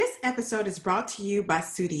episode is brought to you by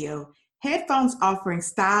Studio, headphones offering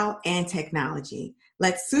style and technology.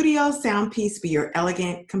 Let Studio Soundpiece be your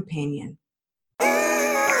elegant companion.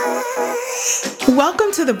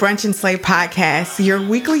 Welcome to the Brunch and Slay podcast, your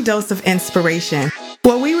weekly dose of inspiration,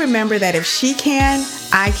 where we remember that if she can,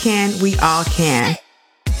 I can, we all can.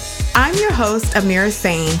 I'm your host, Amira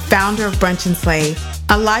Sane, founder of Brunch and Slay,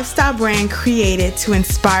 a lifestyle brand created to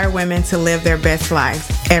inspire women to live their best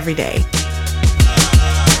lives every day.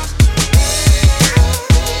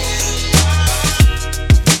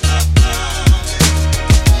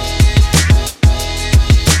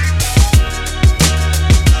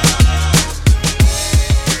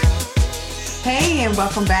 And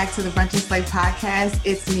welcome back to the Brunch and Slay podcast.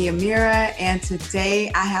 It's me, Amira, and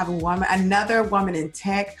today I have another woman in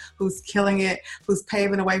tech who's killing it, who's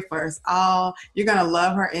paving the way for us all. You're gonna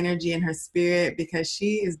love her energy and her spirit because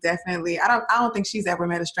she is definitely. I don't think she's ever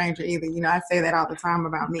met a stranger either. You know, I say that all the time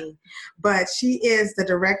about me, but she is the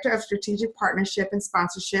director of strategic partnership and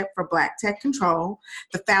sponsorship for Black Tech Control,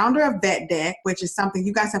 the founder of VetDeck, which is something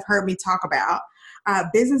you guys have heard me talk about.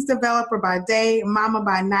 Business developer by day, mama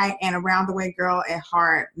by night, and around the way girl at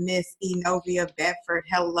heart, Miss Enovia Bedford.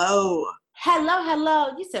 Hello.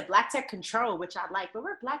 Hello. You said Black Tech Control, which I like, but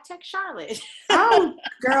we're Black Tech Charlotte. Oh,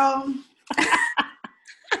 girl.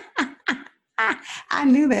 I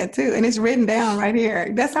knew that too. And it's written down right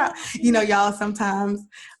here. That's how, y'all, sometimes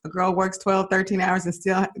a girl works 12, 13 hours and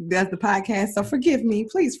still does the podcast. So forgive me.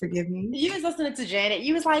 Please forgive me. You was listening to Janet.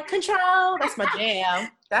 You was like, control. That's my jam.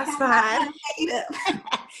 That's fine.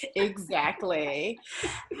 Exactly.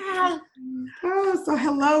 So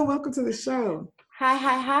hello. Welcome to the show.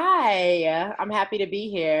 Hi. I'm happy to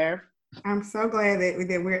be here. I'm so glad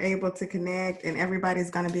that we're able to connect and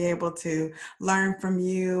everybody's going to be able to learn from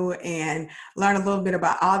you and learn a little bit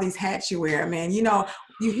about all these hats you wear, man. You know,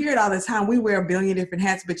 you hear it all the time. We wear a billion different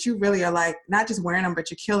hats, but you really are like not just wearing them,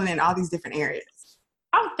 but you're killing it in all these different areas.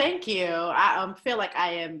 Oh, thank you. I feel like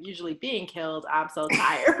I am usually being killed. I'm so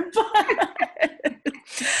tired.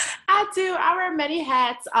 I do. I wear many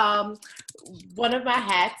hats. One of my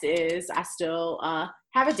hats is I still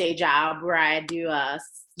have a day job where I do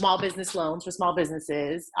small business loans for small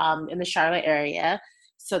businesses in the Charlotte area.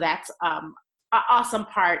 So that's an awesome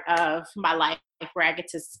part of my life where I get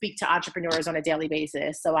to speak to entrepreneurs on a daily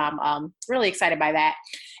basis. So I'm really excited by that.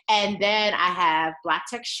 And then I have Black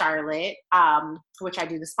Tech Charlotte, which I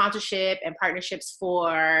do the sponsorship and partnerships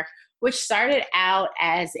for, which started out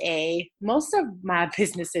as most of my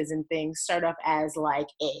businesses and things start off as like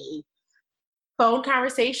a phone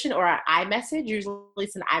conversation or an iMessage. Usually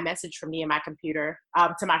it's an iMessage from me and my computer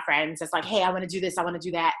to my friends. It's like, hey, I want to do this. I want to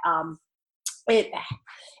do that.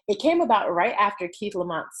 It came about right after Keith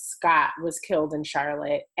Lamont Scott was killed in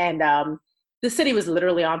Charlotte. And the city was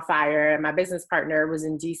literally on fire. And my business partner was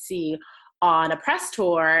in DC on a press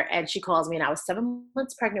tour. And she calls me and I was 7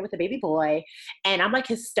 months pregnant with a baby boy. And I'm like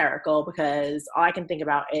hysterical because all I can think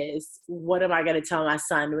about is what am I going to tell my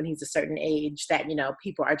son when he's a certain age that, you know,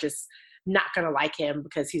 people are just not going to like him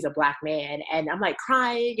because he's a Black man. And I'm like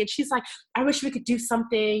crying. And she's like, I wish we could do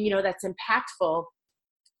something, you know, that's impactful.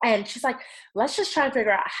 And she's like, let's just try and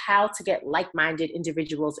figure out how to get like-minded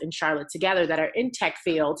individuals in Charlotte together that are in tech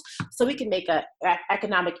fields so we can make an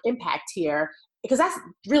economic impact here. Because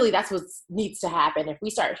that's what needs to happen. If we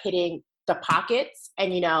start hitting the pockets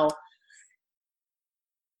and, you know,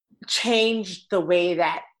 change the way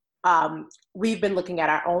that we've been looking at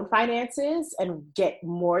our own finances and get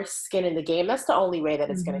more skin in the game, that's the only way that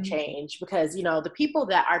it's going to change. Because, you know, the people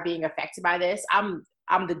that are being affected by this, I'm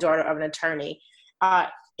the daughter of an attorney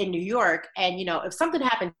in New York. And, you know, if something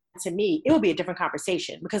happened to me, it would be a different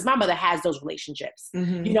conversation because my mother has those relationships,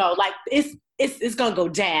 you know, like it's going to go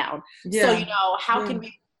down. Yeah. So, you know, how can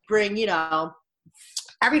we bring, you know,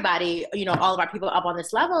 everybody, you know, all of our people up on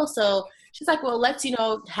this level? So she's like, well, let's, you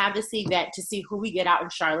know, have this event to see who we get out in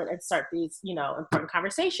Charlotte and start these, you know, important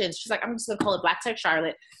conversations. She's like, I'm just going to call it Black Tech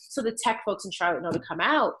Charlotte. So the tech folks in Charlotte know to come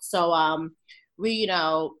out. So we, you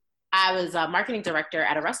know, I was a marketing director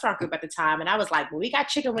at a restaurant group at the time. And I was like, well, we got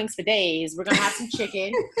chicken wings for days. We're going to have some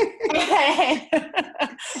chicken. And,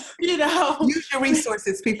 you know. Use your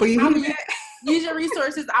resources, people. You hear that? Use your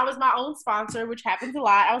resources. I was my own sponsor, which happens a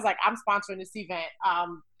lot. I was like, I'm sponsoring this event.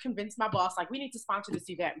 Convinced my boss, like, we need to sponsor this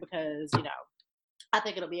event because, you know, I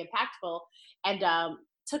think it'll be impactful. And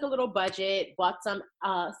took a little budget, bought some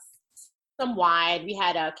wine. We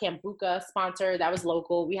had a Kombucha sponsor that was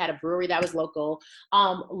local. We had a brewery that was local.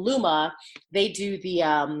 Luma, they do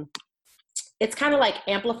the, it's kind of like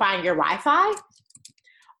amplifying your Wi-Fi.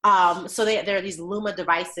 So there are these Luma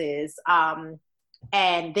devices,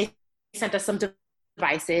 and they sent us some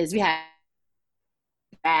devices. We had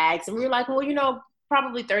bags. And we were like, well, you know,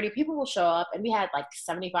 probably 30 people will show up. And we had like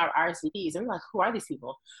 75 RSVPs. And we're like, who are these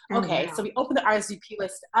people? Oh, Okay. wow. So we opened the RSVP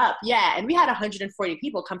list up. Yeah. And we had 140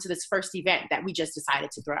 people come to this first event that we just decided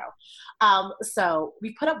to throw. So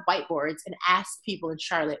we put up whiteboards and asked people in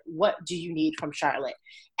Charlotte, what do you need from Charlotte?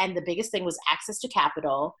 And the biggest thing was access to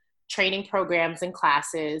capital, training programs and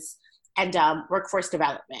classes, and workforce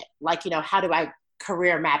development. Like, you know, how do I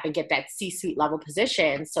career map and get that C-suite level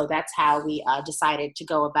position? So that's how we decided to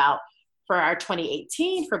go about for our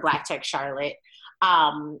 2018 for Black Tech Charlotte,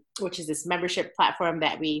 which is this membership platform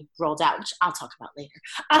that we rolled out, which I'll talk about later.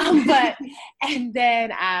 And then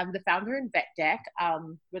the founder in Vet Deck,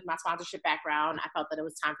 with my sponsorship background, I felt that it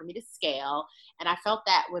was time for me to scale. And I felt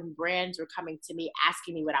that when brands were coming to me,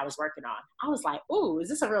 asking me what I was working on, I was like, ooh, is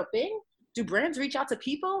this a real thing? Do brands reach out to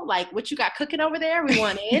people? Like, what you got cooking over there? We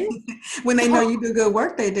want in. When they know you do good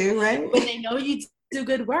work, they do, right? When they know you do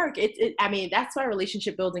good work. I mean, that's why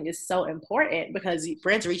relationship building is so important, because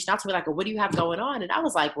brands reached out to me like, what do you have going on? And I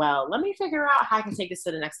was like, well, let me figure out how I can take this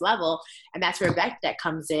to the next level. And that's where that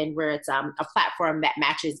comes in, where it's a platform that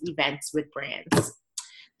matches events with brands.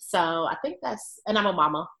 So I think and I'm a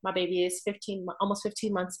mama. My baby is almost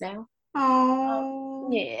 15 months now. Oh,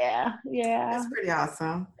 yeah. That's pretty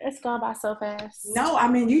awesome. It's gone by so fast. No, I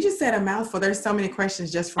mean, you just said a mouthful. There's so many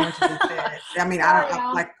questions just from what you just said. I mean,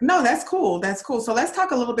 no, that's cool. That's cool. So let's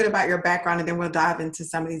talk a little bit about your background, and then we'll dive into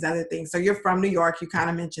some of these other things. So you're from New York. You kind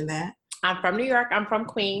of mentioned that. I'm from New York. I'm from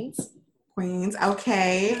Queens. Queens.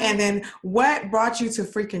 Okay. And then what brought you to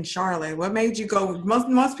freaking Charlotte? What made you go?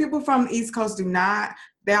 Most people from the East Coast do not.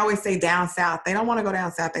 They always say down south. They don't want to go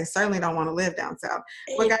down south. They certainly don't want to live down south.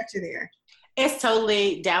 What got you there? It's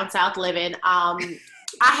totally down south living. I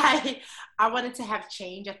wanted to have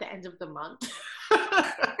change at the end of the month.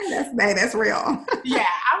 That's real. Yeah,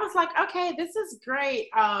 I was like, okay, this is great.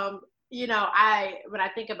 You know, when I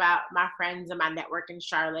think about my friends and my network in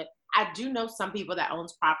Charlotte, I do know some people that own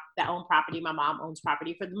property. My mom owns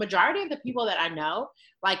property. For the majority of the people that I know,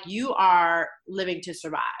 like, you are living to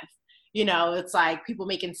survive. You know, it's like people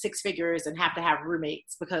making six figures and have to have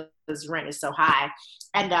roommates because rent is so high.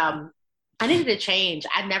 And I needed a change.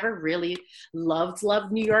 I never really loved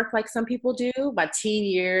New York like some people do. My teen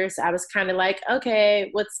years, I was kind of like, okay,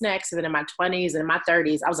 what's next? And then in my 20s and in my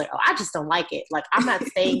 30s, I was like, oh, I just don't like it. Like, I'm not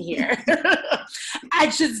staying here. I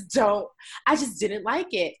just didn't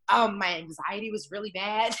like it. My anxiety was really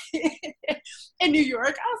bad in New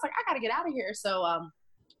York. I was like, I got to get out of here. So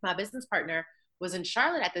my business partner was in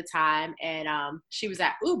Charlotte at the time, and she was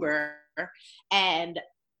at Uber, and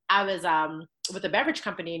I was with a beverage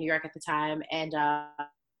company in New York at the time, and I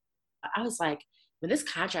was like, when this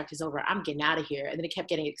contract is over, I'm getting out of here. And then it kept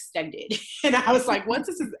getting extended. And I was like, once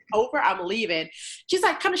this is over, I'm leaving. She's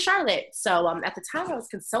like, come to Charlotte. So at the time I was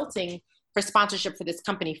consulting for sponsorship for this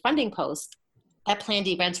company, Funding Post, that planned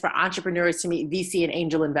events for entrepreneurs to meet VC and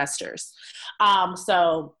angel investors.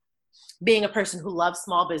 So being a person who loves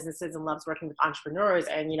small businesses and loves working with entrepreneurs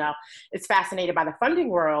and, you know, is fascinated by the funding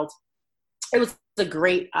world, it was a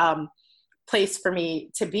great place for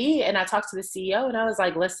me to be. And I talked to the CEO and I was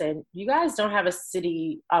like, listen, you guys don't have a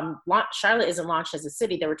city. Charlotte isn't launched as a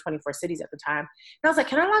city. There were 24 cities at the time. And I was like,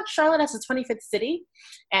 can I launch Charlotte as a 25th city?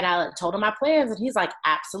 And I told him my plans, and he's like,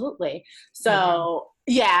 absolutely. So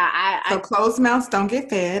yeah, So closed mouths don't get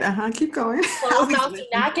fed. Keep going. Closed mouths do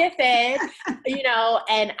not get fed, you know,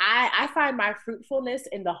 and I find my fruitfulness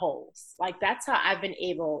in the holes. Like, that's how I've been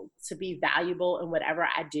able to be valuable in whatever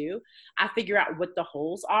I do. I figure out what the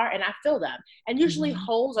holes are and I fill them. And usually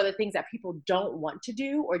holes are the things that people don't want to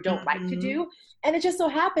do or don't like to do. And it just so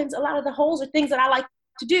happens a lot of the holes are things that I like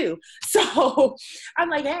to do. So I'm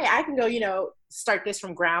like, hey, I can go, you know, start this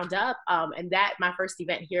from ground up. And that my first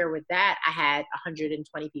event here with that, I had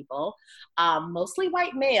 120 people, mostly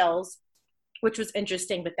white males, which was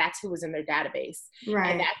interesting, but that's who was in their database.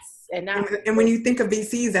 Right. And when you think of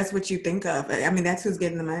VCs, that's what you think of. I mean, that's who's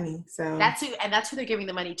getting the money. So that's who they're giving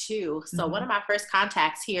the money to. So one of my first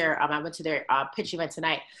contacts here, I went to their pitch event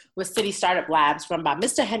tonight, was City Startup Labs run by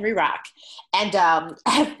Mr. Henry Rock. And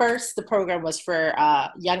at first the program was for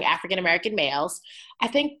young African-American males, I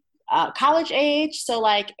think college age, so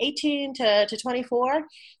like 18 to 24.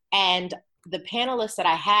 And the panelists that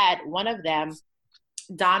I had, one of them,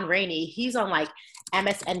 Don Rainey, he's on like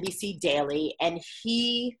MSNBC Daily, and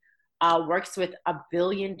he works with $1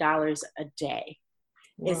 billion a day.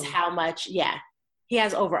 Whoa. Is how much, he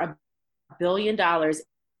has over $1 billion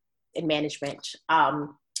in management,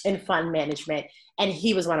 in fund management. And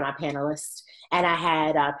he was one of my panelists. And I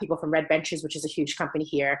had people from Red Ventures, which is a huge company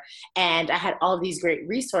here. And I had all of these great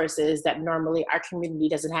resources that normally our community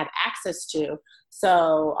doesn't have access to.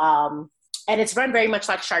 So, And it's run very much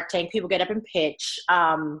like Shark Tank. People get up and pitch.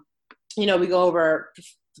 We go over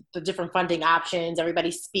the different funding options.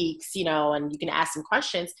 Everybody speaks, and you can ask some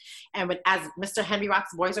questions. And as Mr. Henry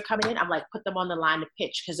Rock's boys are coming in, I'm like, put them on the line to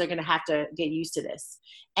pitch because they're going to have to get used to this.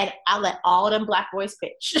 And I let all of them Black boys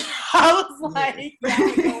pitch. I was like,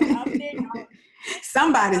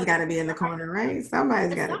 somebody's got to be in the corner, right?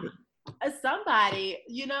 Somebody's got to be. Somebody,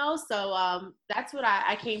 so that's what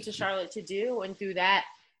I came to Charlotte to do. And through that,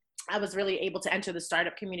 I was really able to enter the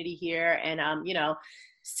startup community here and,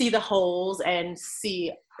 see the holes and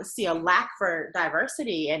see a lack for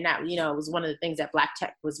diversity. And that, was one of the things that Black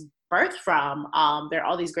tech was birthed from. There are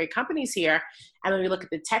all these great companies here. And when we look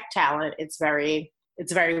at the tech talent, it's very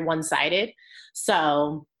one-sided.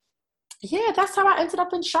 So yeah, that's how I ended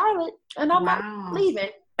up in Charlotte, and I'm not leaving.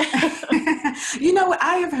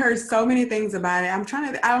 I have heard so many things about it.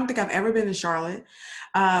 I don't think I've ever been to Charlotte.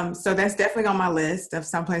 So that's definitely on my list of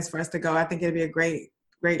someplace for us to go. I think it'd be a great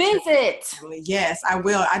visit. Trip. Yes, I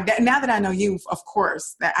will. Now that I know you, of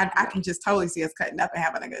course, that I can just totally see us cutting up and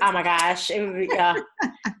having a good time. Oh my gosh. It would be,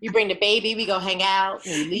 you bring the baby, we go hang out.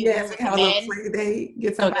 And we yes, we have a little play date,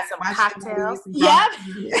 get some cocktails. Yep.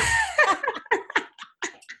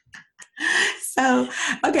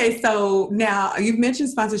 So now you've mentioned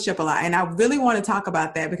sponsorship a lot, and I really want to talk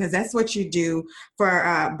about that because that's what you do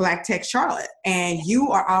for Black Tech Charlotte, and you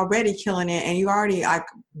are already killing it, and you already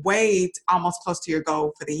way almost close to your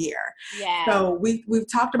goal for the year. Yeah. So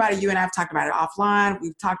we've talked about it. You and I have talked about it offline.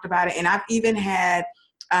 We've talked about it, and I've even had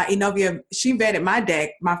Enovia, she vetted my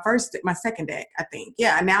deck, my second deck, I think.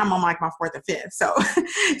 Yeah, now I'm on my fourth or fifth. So,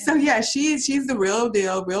 so yeah, she's the real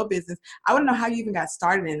deal, real business. I want to know how you even got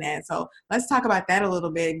started in that. So let's talk about that a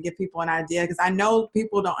little bit and give people an idea, because I know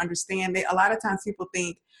people don't understand it. A lot of times people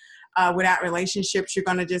think without relationships, you're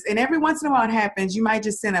going to and every once in a while it happens, you might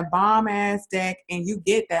just send a bomb ass deck and you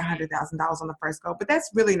get that $100,000 on the first go, but that's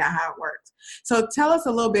really not how it works. So tell us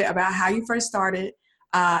a little bit about how you first started.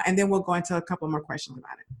 And then we'll go into a couple more questions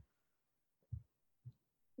about it.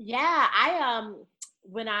 Yeah,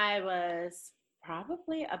 when I was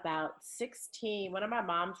probably about 16, one of my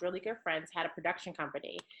mom's really good friends had a production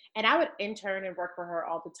company, and I would intern and work for her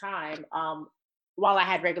all the time. While I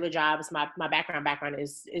had regular jobs, my background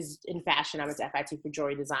is in fashion. I went to FIT for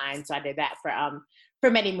jewelry design, so I did that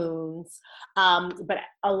for many moons. But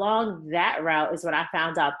along that route is when I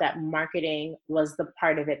found out that marketing was the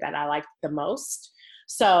part of it that I liked the most.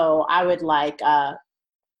 So I would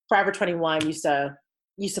Forever 21 used to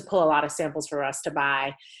pull a lot of samples for us to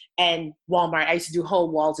buy, and Walmart, I used to do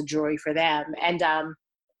whole walls of jewelry for them. And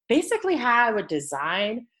basically how I would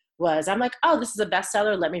design was, I'm like, oh, this is a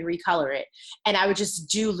bestseller, let me recolor it. And I would just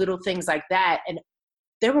do little things like that. And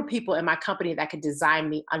there were people in my company that could design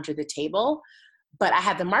me under the table, but I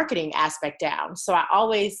had the marketing aspect down. So I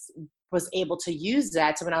always was able to use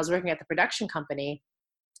that. So when I was working at the production company,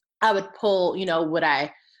 I would pull,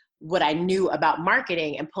 what I knew about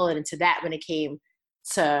marketing and pull it into that when it came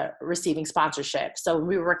to receiving sponsorship. So when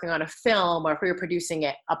we were working on a film, or if we were producing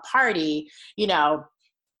a party,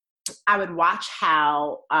 I would watch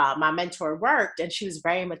how my mentor worked, and she was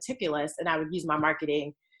very meticulous, and I would use my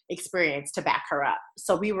marketing experience to back her up.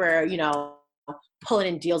 So we were, pulling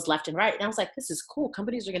in deals left and right. And I was like, this is cool.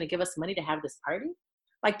 Companies are going to give us money to have this party.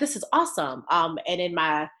 Like, this is awesome. And in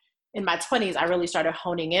my 20s, I really started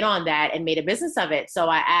honing in on that and made a business of it. So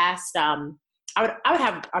I asked, I would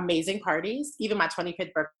have amazing parties, even my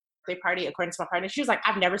 25th birthday party, according to my partner. She was like,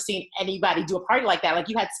 I've never seen anybody do a party like that. Like,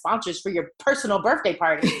 you had sponsors for your personal birthday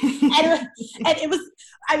party. and it was,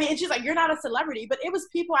 and she's like, you're not a celebrity, but it was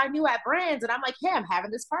people I knew at brands. And I'm like, hey, I'm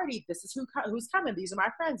having this party. This is who's coming. These are my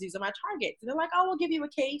friends. These are my targets. And they're like, oh, we'll give you a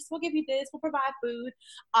case. We'll give you this. We'll provide food.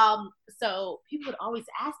 So people would always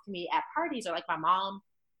ask me at parties, or like my mom,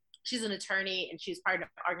 she's an attorney and she's part of an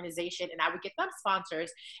organization, and I would get them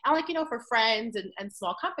sponsors, and for friends and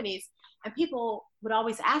small companies, and people would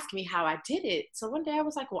always ask me how I did it. So one day I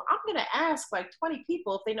was like, well, I'm going to ask 20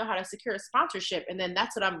 people if they know how to secure a sponsorship. And then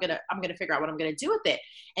that's what I'm going to figure out what I'm going to do with it.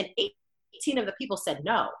 And 18 of the people said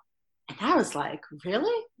no. And I was like,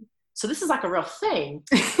 really? So this is like a real thing.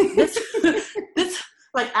 this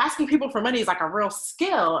asking people for money is like a real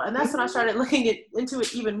skill. And that's when I started looking into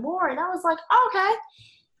it even more. And I was like, okay,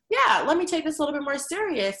 yeah, let me take this a little bit more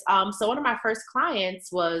serious. So one of my first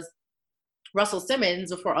clients was Russell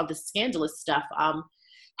Simmons, before all this scandalous stuff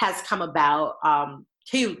has come about.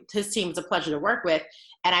 His team was a pleasure to work with.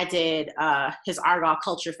 And I did his Argyle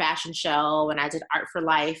Culture Fashion Show, and I did Art for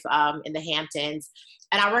Life in the Hamptons.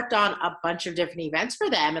 And I worked on a bunch of different events for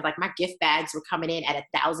them. And my gift bags were coming in at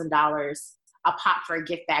 $1,000 a pop for a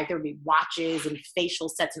gift bag. There would be watches and facial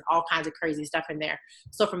sets and all kinds of crazy stuff in there.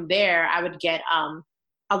 So from there, I would get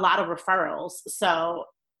a lot of referrals. So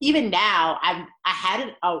even now, I had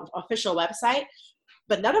an official website,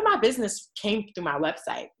 but none of my business came through my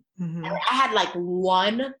website. Mm-hmm. I had like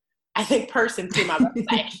one, I think, person through my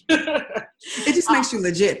website. It just makes you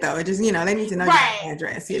legit, though. It just, you know, they need to know right. your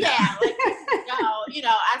address. Yeah, like, you know,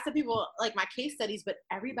 I said people like my case studies, but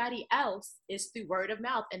everybody else is through word of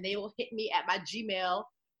mouth, and they will hit me at my Gmail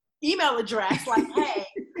email address, like, hey,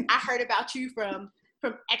 I heard about you from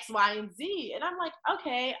X, Y, and Z, and I'm like,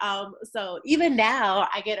 okay. So even now,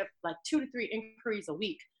 I get like 2 to 3 inquiries a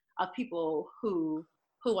week of people who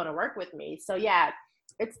want to work with me. So yeah,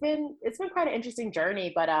 it's been quite an interesting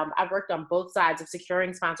journey. But I've worked on both sides of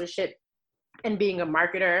securing sponsorship and being a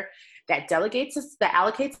marketer that allocates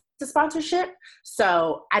the sponsorship.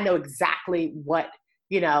 So I know exactly what,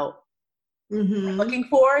 you know, mm-hmm. looking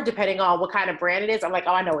for, depending on what kind of brand it is. I'm like,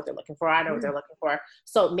 oh, I know what they're looking for. I know what they're looking for.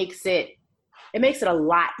 So it makes it a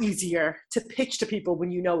lot easier to pitch to people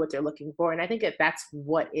when you know what they're looking for. And I think that's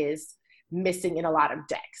what is missing in a lot of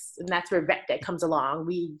decks. And that's where vet deck comes along.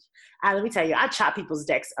 Let me tell you, I chop people's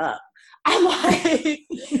decks up. I'm like,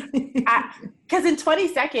 because in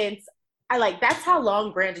 20 seconds, that's how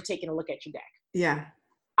long brands are taking a look at your deck. Yeah.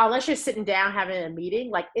 Unless you're sitting down having a meeting,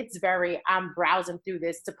 like I'm browsing through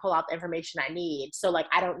this to pull out the information I need. So like,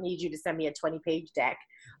 I don't need you to send me a 20-page deck.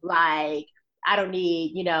 Like, I don't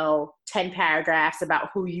need, 10 paragraphs about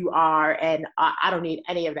who you are. And I don't need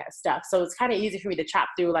any of that stuff. So it's kind of easy for me to chop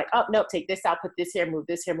through, like, oh, no, take this out, put this here, move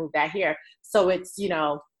that here. So it's,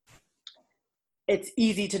 it's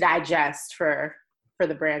easy to digest for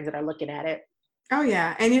the brands that are looking at it. Oh,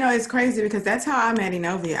 yeah. And, it's crazy because that's how I met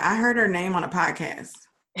Enovia. I heard her name on a podcast.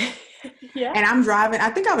 Yeah. And I'm driving. I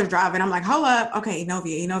think I was driving. I'm like, hold up. Okay,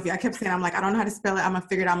 Enovia. I kept saying, I'm like, I don't know how to spell it. I'm going to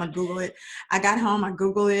figure it out. I'm going to Google it. I got home. I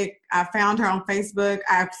Googled it. I found her on Facebook.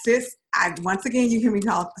 Once again, you hear me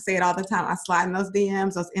say it all the time. I slide in those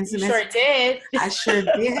DMs, those intimates. You sure did. I sure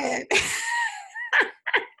did.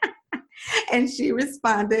 And she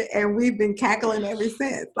responded, and we've been cackling ever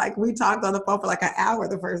since. Like, we talked on the phone for like an hour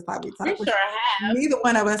the first time we talked. We sure have. Neither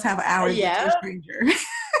one of us have an hour to get to a stranger.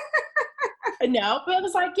 No, but it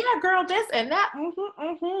was like, yeah, girl, this and that.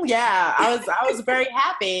 Yeah, I was very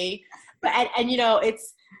happy. But and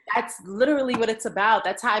that's literally what it's about.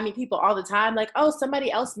 That's how I meet people all the time. Like, oh,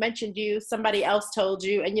 somebody else mentioned you, somebody else told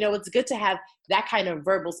you, and it's good to have that kind of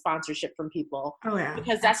verbal sponsorship from people. Oh yeah,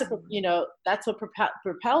 because that's what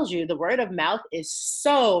propels you. The word of mouth is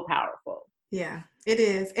so powerful. Yeah, it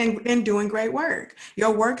is. And doing great work.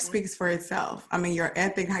 Your work speaks for itself. I mean, your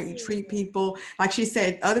ethic, how you treat people. Like she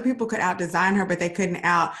said, other people could out-design her, but they couldn't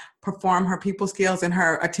outperform her people skills and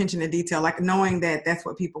her attention to detail, like knowing that that's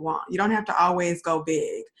what people want. You don't have to always go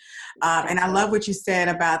big. And I love what you said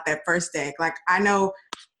about that first deck. Like, I know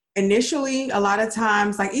initially, a lot of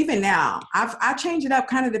times, like even now, I change it up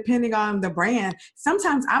kind of depending on the brand.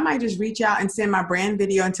 Sometimes I might just reach out and send my brand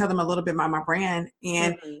video and tell them a little bit about my brand,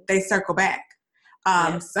 and they circle back.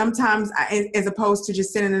 Sometimes as opposed to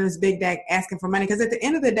just sending them this big deck asking for money, because at the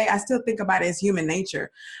end of the day, I still think about it as human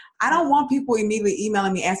nature. I don't want people immediately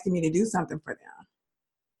emailing me asking me to do something for them.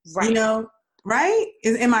 Right. Right?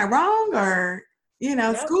 Am I wrong? Or,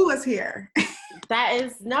 school is here.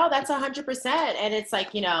 That's 100%. And it's like,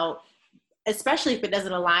 especially if it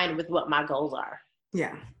doesn't align with what my goals are.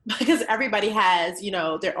 Yeah. Because everybody has,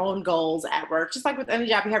 their own goals at work. Just like with any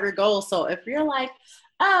job, you have your goals. So if you're like,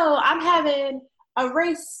 oh, I'm having a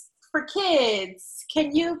race for kids,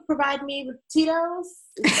 can you provide me with Tito's?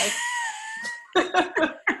 It's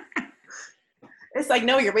like, it's like,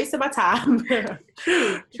 no, you're wasting my time.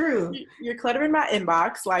 True. You're cluttering my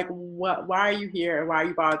inbox. Like, what? Why are you here? Why are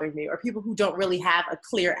you bothering me? Or people who don't really have a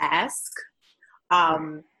clear ask.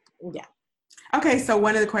 Yeah. Okay, so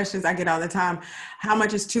one of the questions I get all the time, how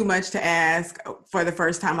much is too much to ask for the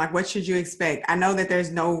first time? Like, what should you expect? I know that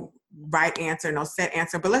there's no right answer, no set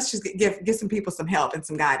answer, but let's just give some people some help and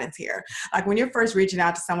some guidance here. Like when you're first reaching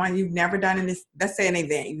out to someone, you've never done this, let's say an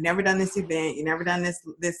event, you've never done this event, you've never done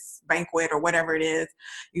this banquet or whatever it is,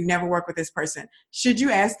 you've never worked with this person. Should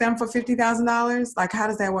you ask them for $50,000? Like, how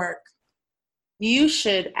does that work? You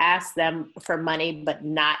should ask them for money, but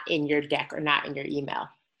not in your deck or not in your email.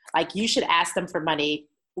 Like, you should ask them for money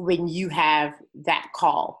when you have that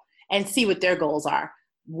call and see what their goals are.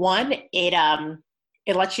 One,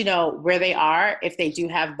 it lets you know where they are if they do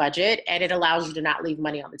have budget, and it allows you to not leave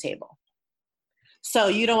money on the table. So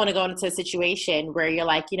you don't want to go into a situation where you're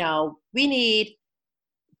like, we need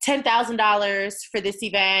 $10,000 for this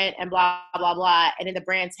event and blah, blah, blah. And in the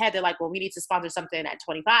brand's head, they're like, well, we need to sponsor something at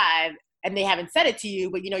 25. and they haven't said it to you,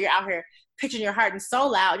 but you're out here pitching your heart and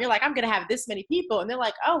soul out, and you're like, I'm gonna have this many people, and they're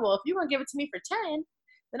like, oh well, if you want to give it to me for 10,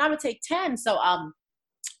 then I'm gonna take 10. So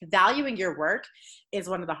valuing your work is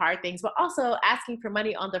one of the hard things, but also asking for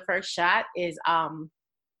money on the first shot is I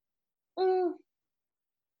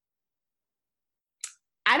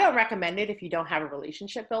don't recommend it if you don't have a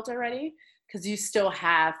relationship built already, because you still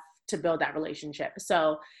have to build that relationship.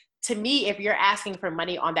 So to me, if you're asking for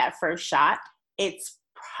money on that first shot, it's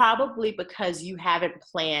probably because you haven't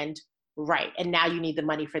planned right, and now you need the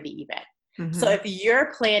money for the event. Mm-hmm. So if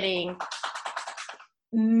you're planning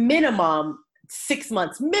minimum 6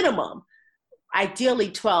 months, minimum,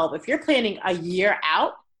 ideally 12, if you're planning a year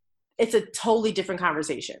out, it's a totally different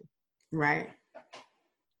conversation. Right.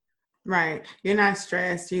 You're not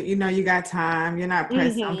stressed. You know you got time. You're not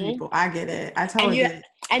pressed on people. I get it. I totally get it.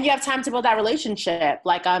 And you have time to build that relationship.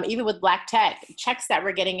 Like even with Black Tech, checks that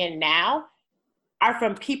we're getting in now are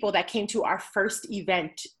from people that came to our first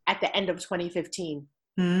event at the end of 2015.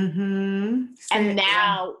 Mm-hmm. And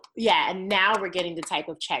now, and now we're getting the type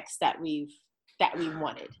of checks that we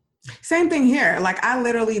wanted. Same thing here. Like I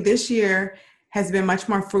literally this year has been much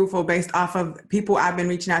more fruitful based off of people I've been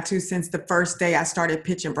reaching out to since the first day I started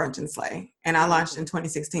pitching Brunch and Slay. And I launched in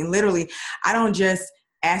 2016. Literally, I don't just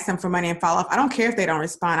ask them for money and follow up. I don't care if they don't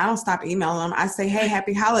respond. I don't stop emailing them. I say, hey,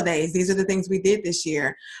 happy holidays. These are the things we did this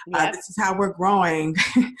year. Yep. This is how we're growing.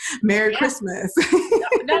 Merry Christmas.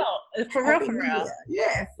 No, for real, for real.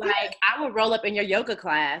 Yes. Like I would roll up in your yoga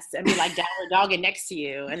class and be like downward dogging next to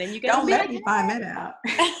you. And then you don't let me find that out.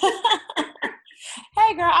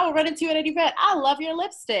 Hey girl, I will run into you at an event. I love your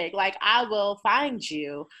lipstick. Like I will find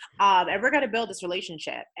you. And we're going to build this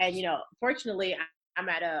relationship. And, fortunately, I'm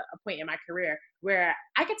at a point in my career where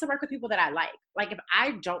I get to work with people that I like. Like if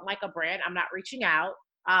I don't like a brand, I'm not reaching out.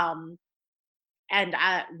 And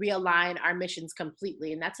I realign our missions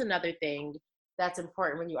completely. And that's another thing that's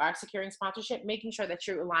important when you are securing sponsorship, making sure that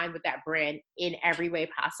you're aligned with that brand in every way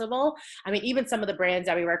possible. I mean, even some of the brands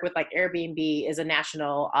that we work with, like Airbnb is a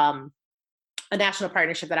national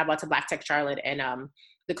partnership that I brought to Black Tech Charlotte, and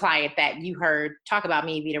the client that you heard talk about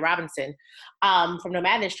me, Vita Robinson, from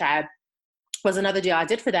Nomadness Tribe, was another deal I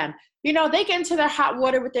did for them. They get into their hot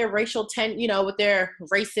water with their racial with their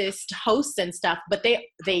racist hosts and stuff, but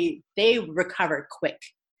they recovered quick.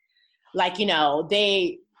 Like,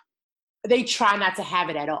 they try not to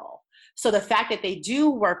have it at all. So the fact that they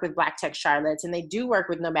do work with Black Tech Charlottes and they do work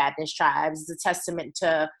with Nomadness Tribes is a testament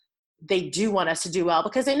to they do want us to do well,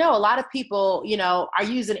 because they know a lot of people, are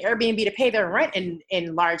using Airbnb to pay their rent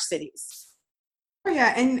in large cities.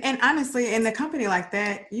 Yeah. And honestly, in a company like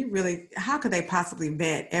that, how could they possibly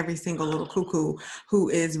vet every single little cuckoo who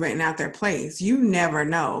is renting out their place? You never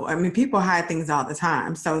know. I mean, people hide things all the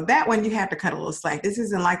time. So that one, you have to cut a little slack. This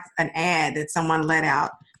isn't like an ad that someone let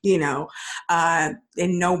out, and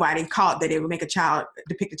nobody caught that it would make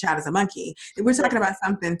depict a child as a monkey. We're talking about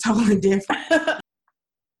something totally different.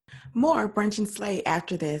 More Brunch and Slay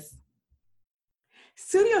after this.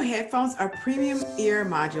 Studio headphones are premium ear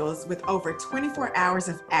modules with over 24 hours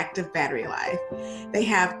of active battery life. They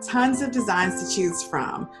have tons of designs to choose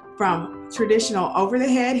from traditional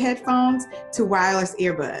over-the-head headphones to wireless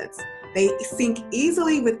earbuds. They sync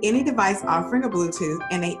easily with any device offering a Bluetooth,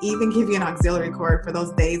 and they even give you an auxiliary cord for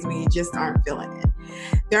those days when you just aren't feeling it.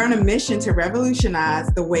 They're on a mission to revolutionize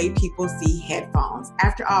the way people see headphones.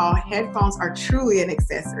 After all, headphones are truly an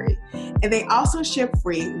accessory, and they also ship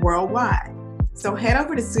free worldwide. So head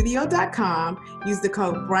over to studio.com, use the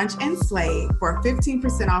code BRUNCHANDSLAY for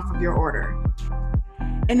 15% off of your order.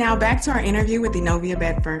 And now back to our interview with Enovia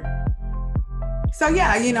Bedford. So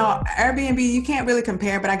Airbnb, you can't really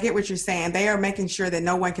compare, but I get what you're saying. They are making sure that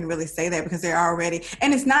no one can really say that, because they're already,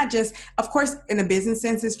 and it's not just, of course, in a business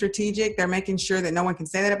sense, it's strategic. They're making sure that no one can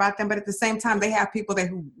say that about them. But at the same time, they have people there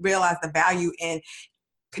who realize the value in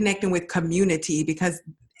connecting with community, because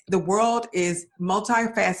the world is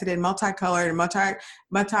multifaceted, multicolored, and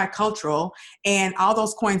multicultural, and all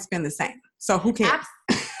those coins spin the same. So who cares?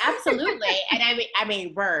 Absolutely. And I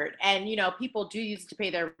mean, word. And, people do use it to pay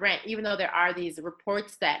their rent, even though there are these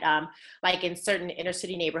reports that, like in certain inner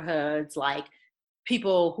city neighborhoods, like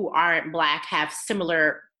people who aren't Black have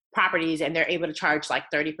similar properties and they're able to charge like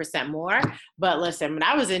 30% more. But listen, when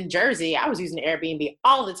I was in Jersey, I was using Airbnb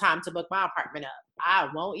all the time to book my apartment up. I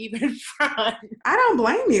won't even front. I don't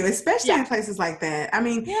blame you, especially in places like that. I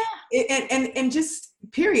mean, and just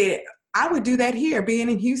period. I would do that here, being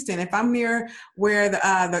in Houston. If I'm near where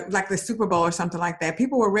the Super Bowl or something like that,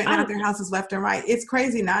 people were renting out their houses left and right. It's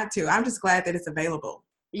crazy not to. I'm just glad that it's available.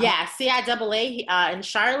 Yeah, CIAA in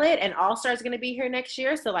Charlotte, and All Star is going to be here next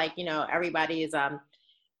year. So everybody is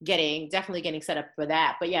definitely getting set up for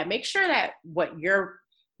that. But yeah, make sure that what your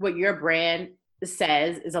brand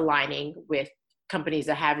says is aligning with companies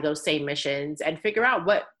that have those same missions, and figure out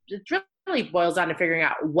what it really boils down to figuring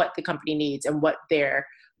out what the company needs and what their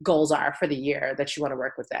goals are for the year that you want to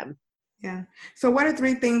work with them. Yeah. So what are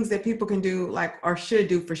 3 things that people can do, like, or should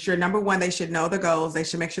do for sure? Number 1, they should know the goals. They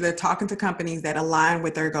should make sure they're talking to companies that align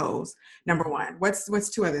with their goals. Number 1. What's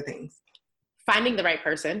 2 other things? Finding the right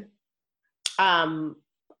person.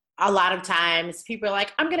 A lot of times people are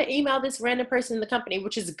like, I'm going to email this random person in the company,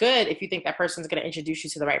 which is good if you think that person's going to introduce you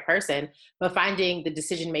to the right person, but finding the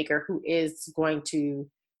decision maker who is going to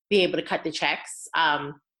be able to cut the checks,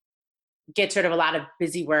 get sort of a lot of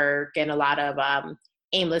busy work and a lot of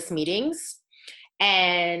aimless meetings.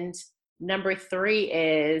 And number 3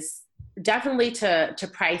 is definitely to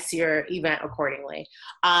price your event accordingly.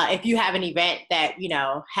 If you have an event that,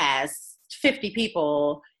 has 50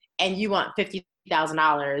 people and you want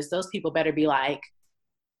 $50,000, those people better be like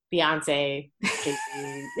Beyonce,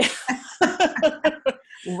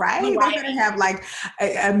 Right? They better have like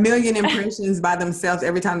a million impressions by themselves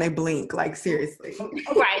every time they blink. Like, seriously.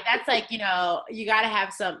 Right. That's like, you got to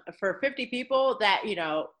have some for 50 people that,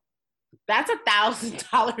 that's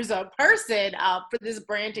 $1,000 a person for this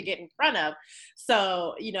brand to get in front of.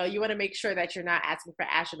 So, you want to make sure that you're not asking for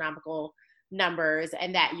astronomical numbers,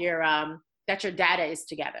 and that that your data is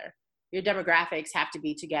together. Your demographics have to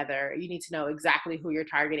be together. You need to know exactly who you're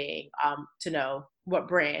targeting to know what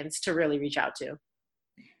brands to really reach out to.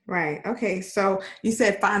 Right. Okay. So you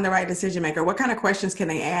said find the right decision maker. What kind of questions can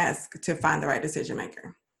they ask to find the right decision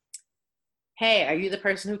maker? Hey, are you the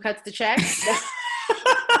person who cuts the checks?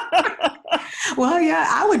 Well, yeah,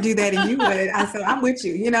 I would do that, and you would. So I'm with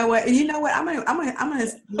you. You know what? I'm gonna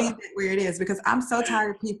leave it where it is, because I'm so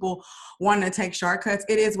tired of people wanting to take shortcuts.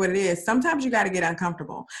 It is what it is. Sometimes you got to get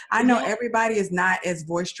uncomfortable. I know everybody is not as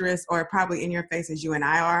boisterous or probably in your face as you and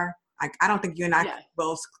I are. Like, I don't think you and I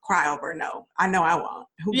both cry over no. I know I won't.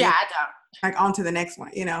 I don't. Like, on to the next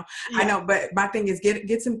one, Yeah. I know, but my thing is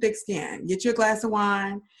get some thick skin. Get you a glass of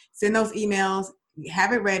wine, send those emails,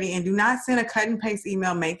 have it ready, and do not send a cut and paste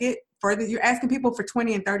email. Make it further. You're asking people for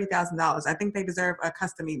 $20,000 and $30,000. I think they deserve a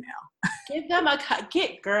custom email. Give them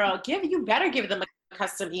you better give them a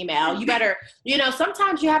custom email. You better,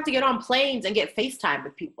 sometimes you have to get on planes and get FaceTime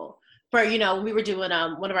with people. For, when we were doing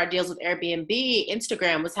one of our deals with Airbnb,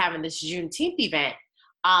 Instagram was having this Juneteenth event.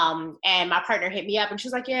 And my partner hit me up and she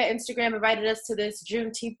was like, yeah, Instagram invited us to this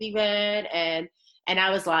Juneteenth event. And I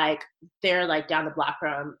was like, they're like down the block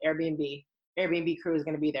from Airbnb. Airbnb crew is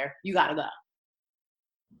going to be there. You got to go.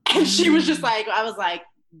 And she was just like, I was like,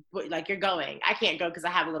 you're going. I can't go because I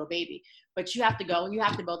have a little baby. But you have to go and you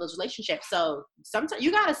have to build those relationships. So sometimes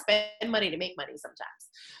you got to spend money to make money sometimes.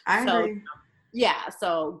 I agree. Yeah.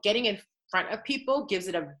 So getting in front of people gives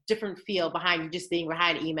it a different feel behind you just being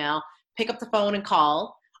behind email. Pick up the phone and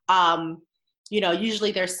call.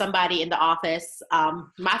 Usually there's somebody in the office.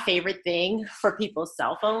 My favorite thing for people's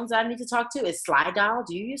cell phones I need to talk to is Slide Dial.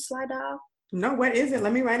 Do you use Slide Dial? No, what is it?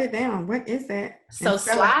 Let me write it down. What is that? So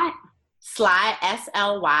Slide,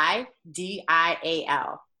 SLYDIAL.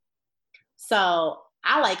 So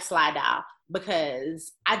I like Slide Dial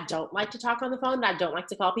because I don't like to talk on the phone. And I don't like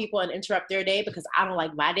to call people and interrupt their day because I don't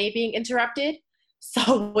like my day being interrupted.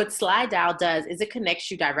 So what Slide Dial does is it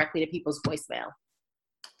connects you directly to people's voicemail.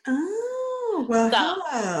 Oh, well,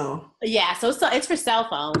 hello. Yeah, so it's for cell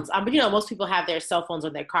phones. But most people have their cell phones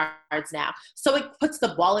on their cards now. So it puts the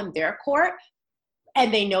ball in their court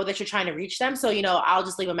and they know that you're trying to reach them. So, I'll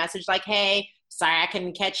just leave a message like, hey, sorry, I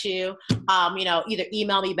couldn't catch you. Either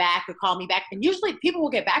email me back or call me back. And usually people will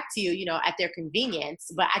get back to you, at their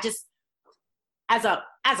convenience. But I just, as a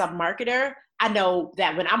marketer, I know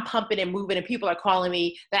that when I'm pumping and moving and people are calling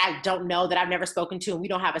me that I don't know, that I've never spoken to, and we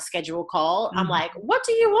don't have a scheduled call, I'm like, what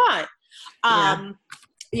do you want?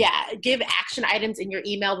 Give action items in your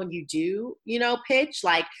email when you do, pitch,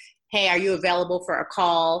 like, hey, are you available for a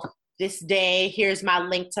call this day? Here's my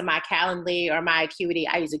link to my Calendly or my Acuity.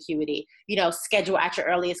 I use Acuity. Schedule at your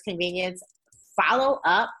earliest convenience. Follow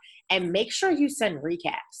up and make sure you send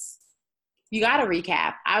recaps. You got to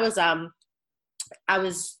recap. I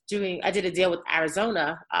did a deal with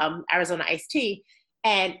Arizona Iced Tea,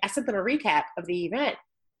 and I sent them a recap of the event.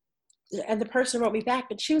 And the person wrote me back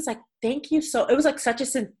and she was like, thank you. So it was like such a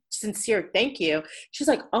sincere thank you. She was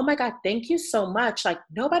like, oh my God, thank you so much. Like,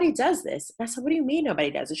 nobody does this. And I said, what do you mean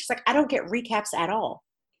nobody does it? She's like, I don't get recaps at all.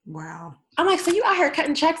 Wow. I'm like, so you out here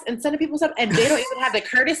cutting checks and sending people stuff and they don't even have the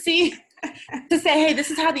courtesy to say, hey,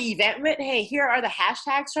 this is how the event went. Hey, here are the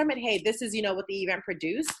hashtags from it. Hey, this is, what the event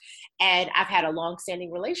produced. And I've had a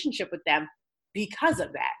long-standing relationship with them because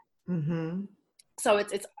of that. Mm-hmm. So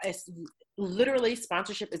it's literally,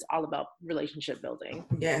 sponsorship is all about relationship building.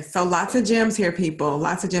 Yes. So lots of gems here, people.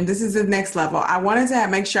 Lots of gems. This is the next level. I wanted to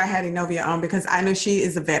make sure I had Enovia on because I know she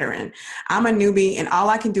is a veteran. I'm a newbie, and all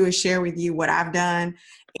I can do is share with you what I've done.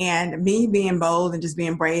 And me being bold and just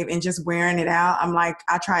being brave and just wearing it out, I'm like,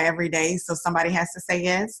 I try every day. So somebody has to say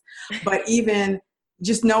yes. But even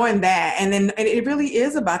just knowing that, and then it really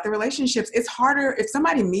is about the relationships. It's harder if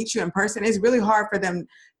somebody meets you in person. It's really hard for them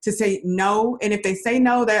to say no, and if they say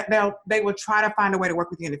no, they will try to find a way to work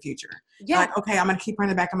with you in the future. Yeah. Like, okay, I'm going to keep her in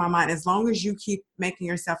the back of my mind. As long as you keep making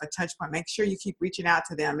yourself a touch point, make sure you keep reaching out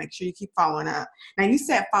to them. Make sure you keep following up. Now, you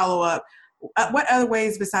said follow up. What other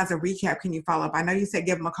ways besides a recap can you follow up? I know you said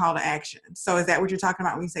give them a call to action. So is that what you're talking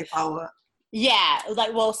about when you say follow up? Yeah,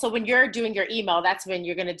 like, well, so when you're doing your email, that's when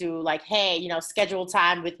you're going to do like, hey, you know, schedule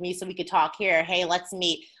time with me so we could talk here. Hey, let's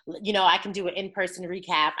meet. You know, I can do an in-person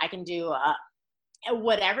recap. I can do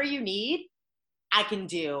whatever you need, I can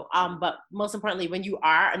do. But most importantly, when you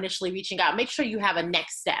are initially reaching out, make sure you have a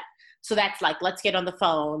next step. So that's like, let's get on the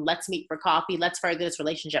phone, let's meet for coffee, let's further this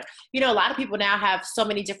relationship. You know, a lot of people now have so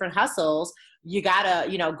many different hustles. You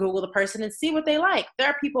gotta, you know, Google the person and see what they like. There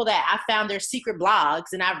are people that I found their secret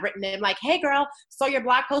blogs and I've written them like, hey girl, saw your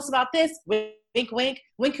blog post about this, wink, wink,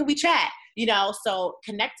 when can we chat? You know, so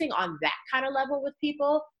connecting on that kind of level with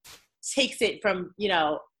people takes it from, you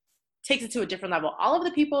know, takes it to a different level. All of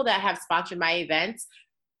the people that have sponsored my events,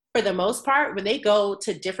 for the most part, when they go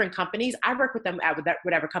to different companies, I work with them at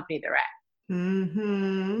whatever company they're at.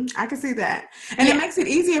 Mm-hmm. I can see that. And it makes it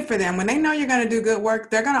easier for them. When they know you're going to do good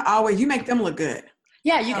work, they're going to always, you make them look good.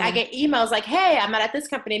 Yeah, I get emails like, hey, I'm not at this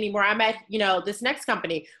company anymore. I'm at, you know, this next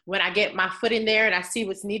company. When I get my foot in there and I see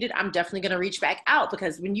what's needed, I'm definitely going to reach back out,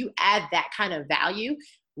 because when you add that kind of value,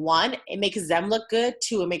 one, it makes them look good.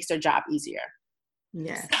 Two, it makes their job easier.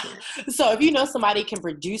 Yes. So if you know somebody can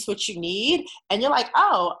produce what you need and you're like,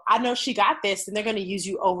 oh, I know she got this, and they're going to use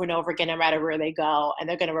you over and over again no matter where they go, and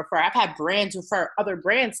they're going to refer. I've had brands refer other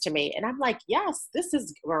brands to me, and I'm like, yes, this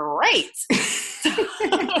is great.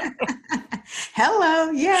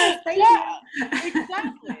 Hello. Yes. Thank you.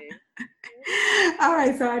 Exactly. All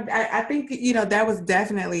right. So I think, you know, that was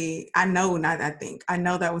definitely, I know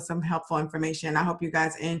that was some helpful information. I hope you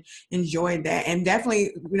guys enjoyed that. And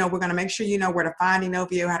definitely, you know, we're going to make sure you know where to find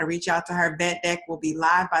Enovia, how to reach out to her. Vet Deck will be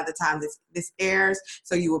live by the time this airs.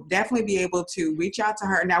 So you will definitely be able to reach out to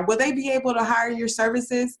her. Now, will they be able to hire your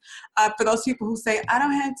services for those people who say, I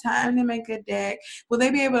don't have time to make a deck? Will they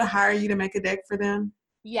be able to hire you to make a deck for them?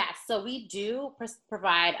 Yes. So we do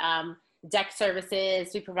provide deck services,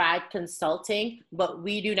 we provide consulting, but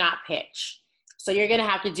we do not pitch. So you're going to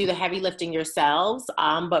have to do the heavy lifting yourselves,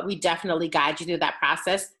 but we definitely guide you through that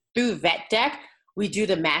process. Through Vet Deck, we do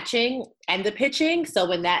the matching and the pitching. So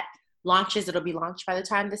when that launches, it'll be launched by the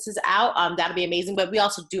time this is out. That'll be amazing. But we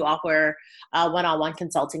also do offer one-on-one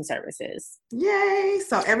consulting services. Yay.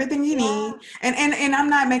 So everything you need. And I'm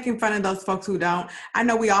not making fun of those folks who don't. I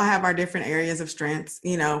know we all have our different areas of strengths.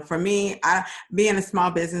 You know, for me, being a small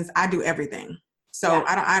business, I do everything. So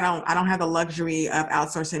I don't have the luxury of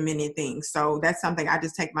outsourcing many things. So that's something I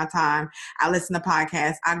just take my time. I listen to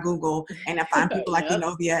podcasts, I Google, and I find people like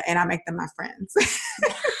Enovia, and I make them my friends.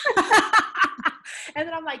 And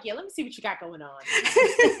then I'm like, yeah, let me see what you got going on.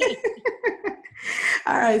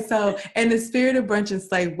 All right. So in the spirit of brunch and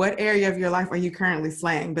slay, what area of your life are you currently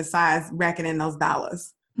slaying besides racking in those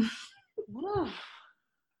dollars?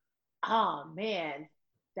 Oh man,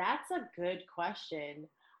 that's a good question.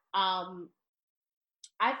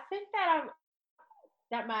 I think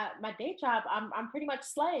that my day job, I'm pretty much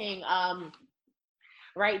slaying.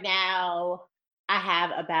 Right now I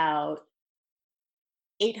have about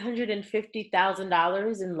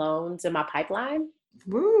 $850,000 in loans in my pipeline.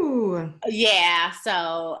 Woo. Yeah.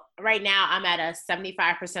 So right now I'm at a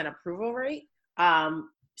 75% approval rate.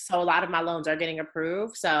 So a lot of my loans are getting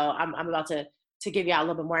approved. So I'm about to give you out a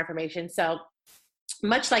little bit more information. So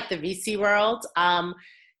much like the VC world,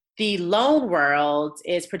 the loan world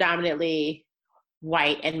is predominantly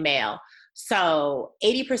white and male. So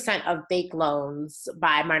 80% of bank loans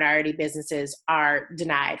by minority businesses are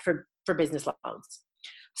denied for business loans.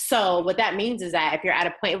 So what that means is that if you're at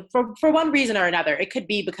a point, for one reason or another, it could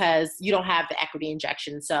be because you don't have the equity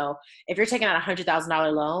injection. So if you're taking out a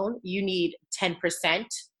 $100,000 loan, you need 10%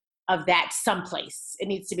 of that someplace. It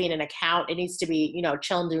needs to be in an account. It needs to be, you know,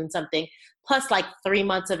 chilling doing something, plus like 3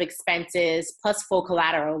 months of expenses, plus full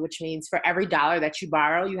collateral, which means for every dollar that you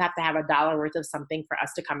borrow, you have to have $1 worth of something for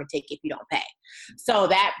us to come and take if you don't pay. So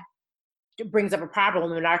that brings up a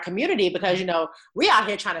problem in our community because, you know, we out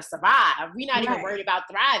here trying to survive. We're not even worried about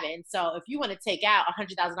thriving. So if you want to take out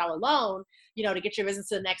 $100,000 loan, you know, to get your business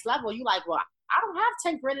to the next level, you like, well, I don't have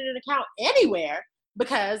 10 grand in an account anywhere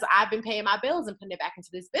because I've been paying my bills and putting it back into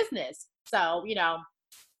this business. So,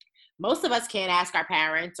 most of us can't ask our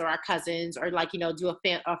parents or our cousins or do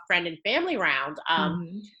a friend and family round.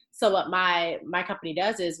 So what my company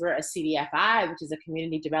does is we're a CDFI, which is a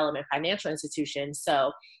community development financial institution.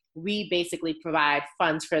 So we basically provide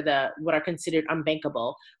funds for what are considered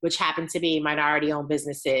unbankable, which happen to be minority-owned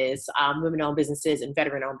businesses, women-owned businesses, and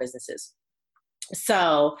veteran-owned businesses.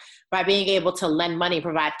 So by being able to lend money,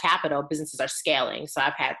 provide capital, businesses are scaling. So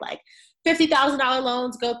I've had like $50,000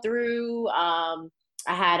 loans go through.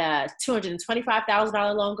 I had a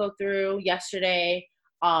 $225,000 loan go through yesterday.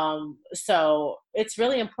 So it's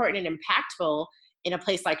really important and impactful in a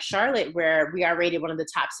place like Charlotte, where we are rated one of the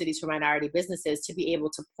top cities for minority businesses, to be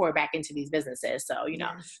able to pour back into these businesses. So,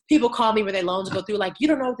 people call me when their loans go through, like, you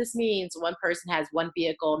don't know what this means. One person has one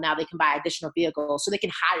vehicle. Now they can buy additional vehicles so they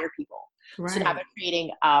can hire people. Right. So now they're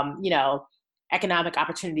creating, economic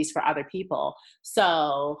opportunities for other people.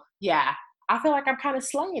 So yeah, I feel like I'm kind of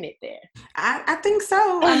slaying it there. I think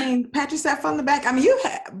so. I mean, pat yourself on the back. I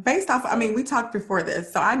mean, we talked before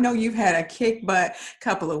this, so I know you've had a kick butt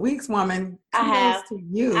couple of weeks, woman. Kudos to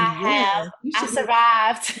you. I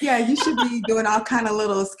survived. You should be doing all kind of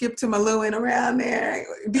little skip to Malooing around there.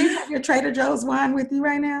 Do you have your Trader Joe's wine with you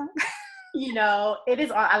right now? It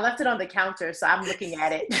is on. I left it on the counter, so I'm looking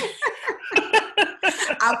at it.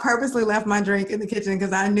 I purposely left my drink in the kitchen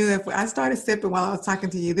because I knew if I started sipping while I was talking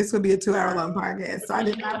to you, this would be a 2-hour-long podcast. So I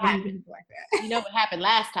did not bring anything like that. You know what happened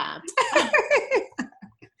last time.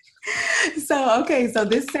 So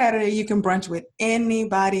this Saturday you can brunch with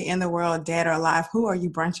anybody in the world, dead or alive. Who are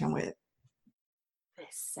you brunching with?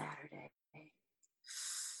 This Saturday.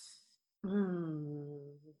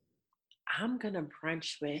 I'm going to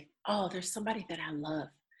brunch with, there's somebody that I love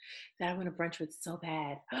that I want to brunch with so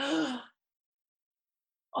bad.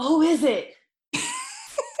 Who is it?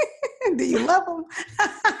 Do you love them?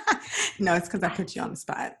 No, it's because I put you on the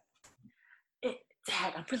spot.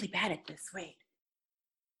 Dad, I'm really bad at this. Wait.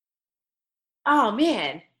 Oh,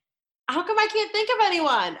 man. How come I can't think of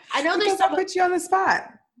anyone? I know because I put you on the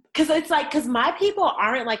spot. Because my people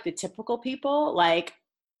aren't like the typical people. Like,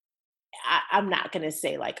 I'm not going to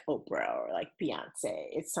say like Oprah or like Beyonce.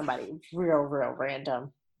 It's somebody real, real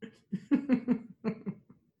random.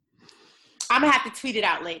 I'm going to have to tweet it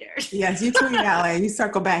out later. Yes, you tweet it out later. You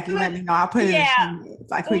circle back. You let me know. I'll put it in the show.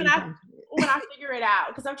 Like when I figure it out.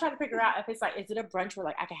 Because I'm trying to figure out if it's like, is it a brunch where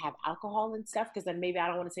like I can have alcohol and stuff? Because then maybe I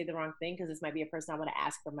don't want to say the wrong thing because this might be a person I want to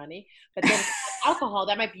ask for money. But then alcohol,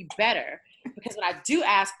 that might be better. Because when I do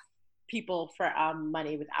ask people for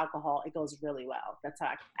money with alcohol, it goes really well. That's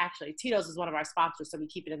how actually, Tito's is one of our sponsors, so we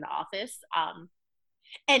keep it in the office.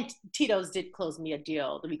 And Tito's did close me a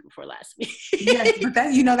deal the week before last week. Yes, but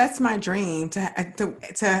that's my dream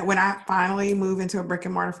to when I finally move into a brick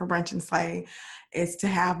and mortar for Brunch and Slay, is to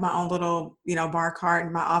have my own little, bar cart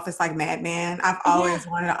in my office like Mad Men. I've always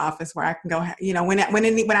wanted an office where I can go,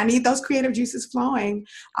 when I need those creative juices flowing,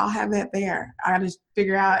 I'll have that there. I got to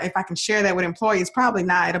figure out if I can share that with employees. Probably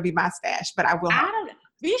not. It'll be my stash, but I will.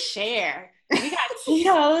 We share. We got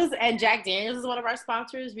Tito's, and Jack Daniels is one of our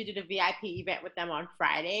sponsors. We did a VIP event with them on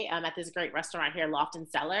Friday at this great restaurant here, Loft and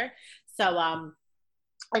Cellar. So,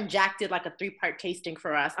 and Jack did like a 3-part tasting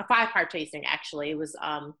for us, a 5-part tasting actually. It was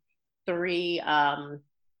 3,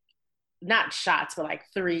 not shots, but like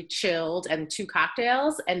 3 chilled and 2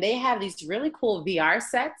 cocktails. And they have these really cool VR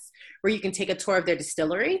sets where you can take a tour of their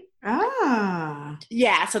distillery.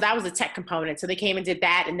 Yeah, so that was a tech component. So they came and did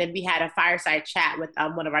that. And then we had a fireside chat with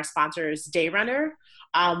one of our sponsors, Day Runner,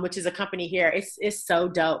 which is a company here. It's so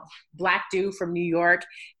dope. Black dude from New York.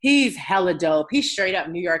 He's hella dope. He's straight up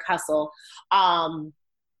New York hustle.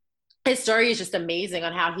 His story is just amazing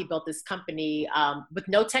on how he built this company with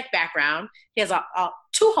no tech background. He has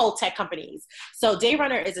 2 whole tech companies. So Day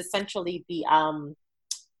Runner is essentially the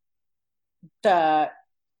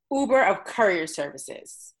Uber of courier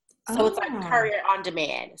services. So it's like courier on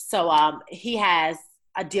demand. So he has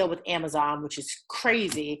a deal with Amazon, which is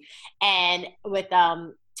crazy, and with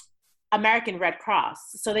American Red Cross.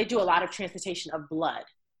 So they do a lot of transportation of blood.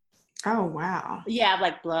 Oh, wow. Yeah,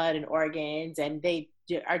 like blood and organs, and they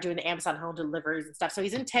are doing the Amazon home deliveries and stuff. So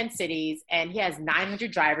he's in 10 cities, and he has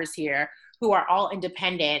 900 drivers here who are all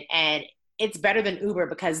independent, and it's better than Uber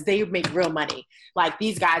because they make real money. Like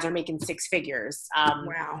these guys are making 6 figures.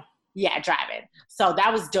 Wow. Yeah, driving. So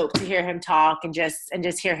that was dope to hear him talk and just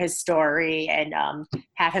hear his story and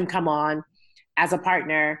have him come on as a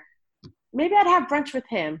partner. Maybe I'd have brunch with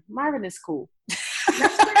him. Marvin is cool. Okay,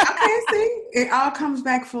 Okay, see, it all comes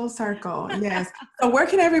back full circle. Yes. So where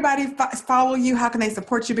can everybody follow you? How can they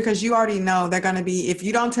support you? Because you already know they're going to be, if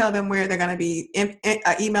you don't tell them where, they're going to be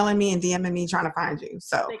emailing me and DMing me trying to find you.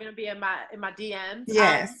 So they're going to be in my DMs.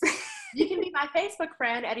 Yes. You can be my Facebook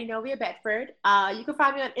friend at Enovia Bedford. You can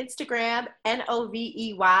find me on Instagram,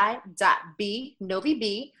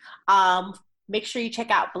 novey.b. Make sure you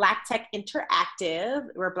check out Black Tech Interactive.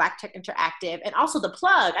 We're Black Tech Interactive. And also the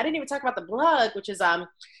plug. I didn't even talk about the plug, which is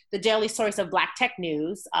the daily source of Black Tech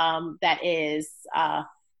news. That is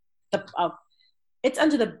it's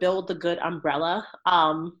under the Build the Good umbrella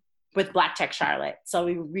with Black Tech Charlotte. So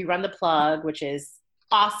we run the plug, which is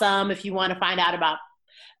awesome. If you want to find out about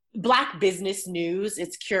Black business news,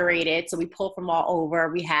 it's curated. So we pull from all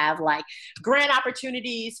over. We have like grant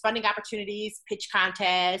opportunities, funding opportunities, pitch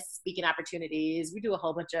contests, speaking opportunities. We do a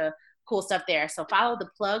whole bunch of cool stuff there. So follow the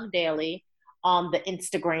plug daily on the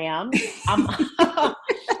Instagram. I'm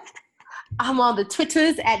on the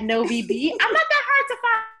Twitters at NoVB. I'm not that hard to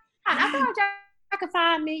find. I feel like y'all can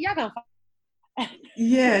find me. Y'all gonna find.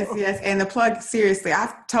 Yes. And the plug, seriously, I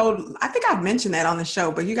think I've mentioned that on the show,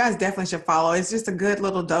 but you guys definitely should follow. It's just a good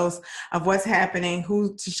little dose of what's happening,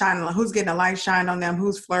 who's getting a light shined on them,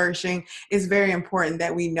 who's flourishing. It's very important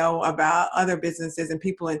that we know about other businesses and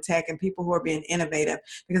people in tech and people who are being innovative,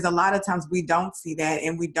 because a lot of times we don't see that,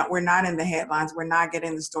 and we're not in the headlines. We're not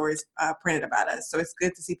getting the stories printed about us. So it's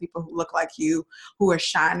good to see people who look like you, who are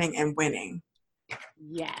shining and winning.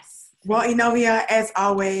 Yes. Well, Enovia, as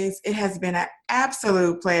always, it has been an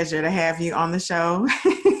absolute pleasure to have you on the show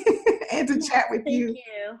and to chat with you. Thank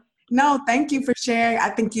you. No, thank you for sharing. I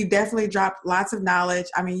think you definitely dropped lots of knowledge.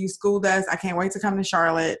 I mean, you schooled us. I can't wait to come to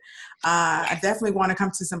Charlotte. Yes. I definitely want to come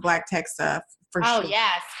to some Black tech stuff for sure. Oh,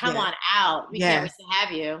 yes. Come on out. We can't wait to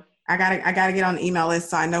have you. I gotta get on the email list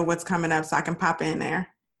so I know what's coming up so I can pop in there.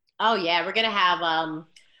 Oh, yeah. We're going to have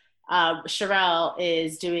Sherelle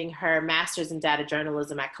is doing her master's in data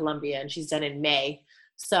journalism at Columbia, and she's done in May.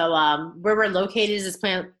 So where we're located is this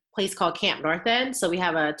place called Camp North End. So we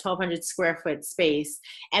have a 1,200 square foot space,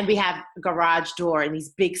 and we have a garage door and these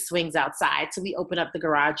big swings outside. So we open up the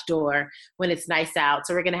garage door when it's nice out.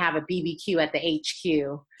 So we're going to have a BBQ at the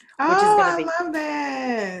HQ. I love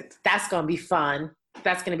that. That's going to be fun.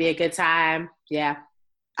 That's going to be a good time. Yeah.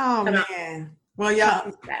 Oh, man. Well,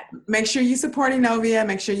 y'all, make sure you support Enovia.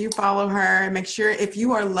 Make sure you follow her. Make sure, if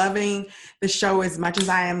you are loving the show as much as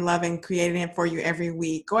I am loving creating it for you every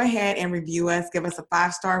week, go ahead and review us. Give us a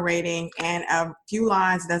 5-star rating and a few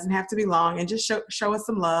lines. It doesn't have to be long, and just show us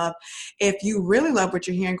some love. If you really love what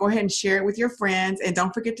you're hearing, go ahead and share it with your friends, and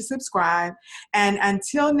don't forget to subscribe. And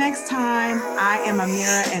until next time, I am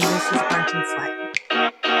Amira, and this is Brunch and Slay.